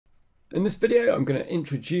In this video, I'm going to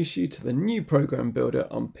introduce you to the new program builder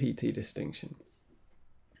on PT Distinction.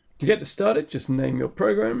 To get started, just name your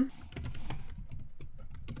program.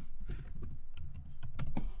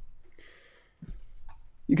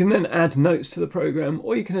 You can then add notes to the program,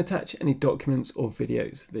 or you can attach any documents or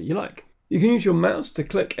videos that you like. You can use your mouse to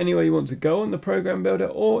click anywhere you want to go on the program builder,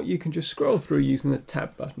 or you can just scroll through using the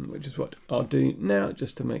tab button, which is what I'll do now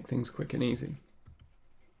just to make things quick and easy.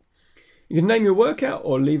 You can name your workout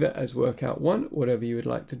or leave it as workout 1, whatever you would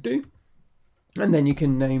like to do. And then you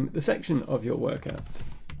can name the section of your workouts.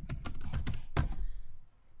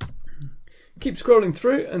 Keep scrolling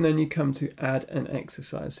through and then you come to add an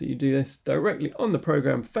exercise. So you do this directly on the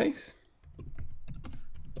program face.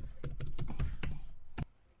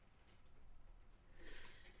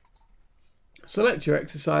 Select your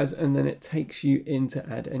exercise and then it takes you in to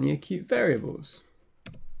add any acute variables.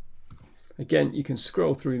 Again, you can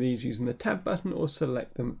scroll through these using the tab button or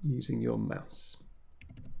select them using your mouse.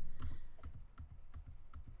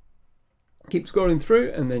 Keep scrolling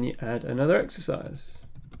through and then you add another exercise.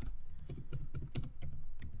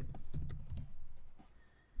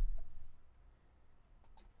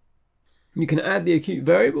 You can add the acute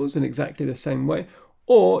variables in exactly the same way,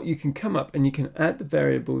 or you can come up and you can add the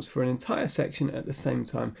variables for an entire section at the same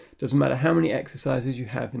time. Doesn't matter how many exercises you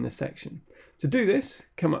have in the section. To do this,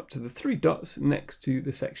 come up to the 3 dots next to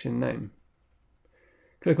the section name.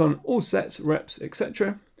 Click on all sets, reps,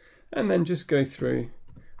 etc. and then just go through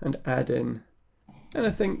and add in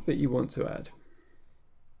anything that you want to add.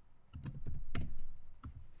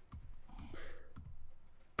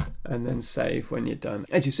 And then save when you're done.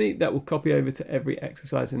 As you see, that will copy over to every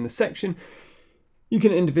exercise in the section. You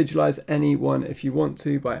can individualize any one if you want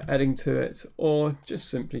to by adding to it, or just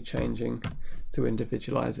simply changing to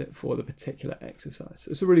individualize it for the particular exercise.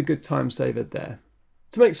 It's a really good time saver there.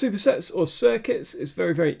 To make supersets or circuits, it's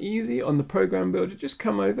very, very easy on the program builder. Just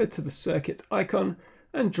come over to the circuit icon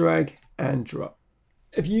and drag and drop.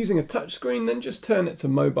 If you're using a touch screen, then just turn it to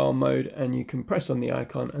mobile mode and you can press on the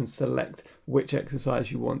icon and select which exercise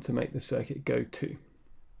you want to make the circuit go to.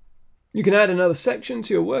 You can add another section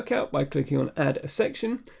to your workout by clicking on Add a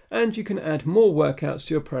Section, and you can add more workouts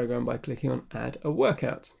to your program by clicking on Add a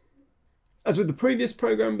Workout. As with the previous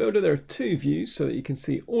program builder, there are 2 views so that you can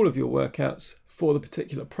see all of your workouts for the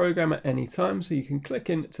particular program at any time. So you can click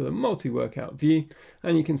into the multi-workout view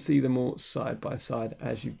and you can see them all side by side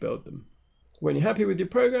as you build them. When you're happy with your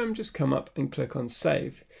program, just come up and click on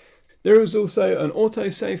Save. There is also an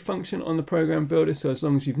auto-save function on the program builder, so as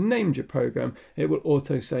long as you've named your program, it will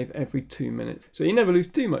auto-save every 2 minutes. So you never lose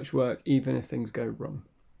too much work, even if things go wrong.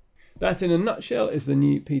 That in a nutshell is the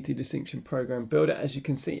new PT Distinction program builder. As you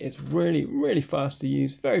can see, it's really, really fast to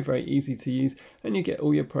use, very, very easy to use, and you get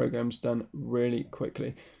all your programs done really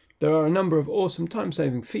quickly. There are a number of awesome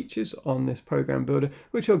time-saving features on this program builder,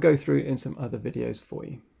 which I'll go through in some other videos for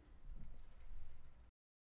you.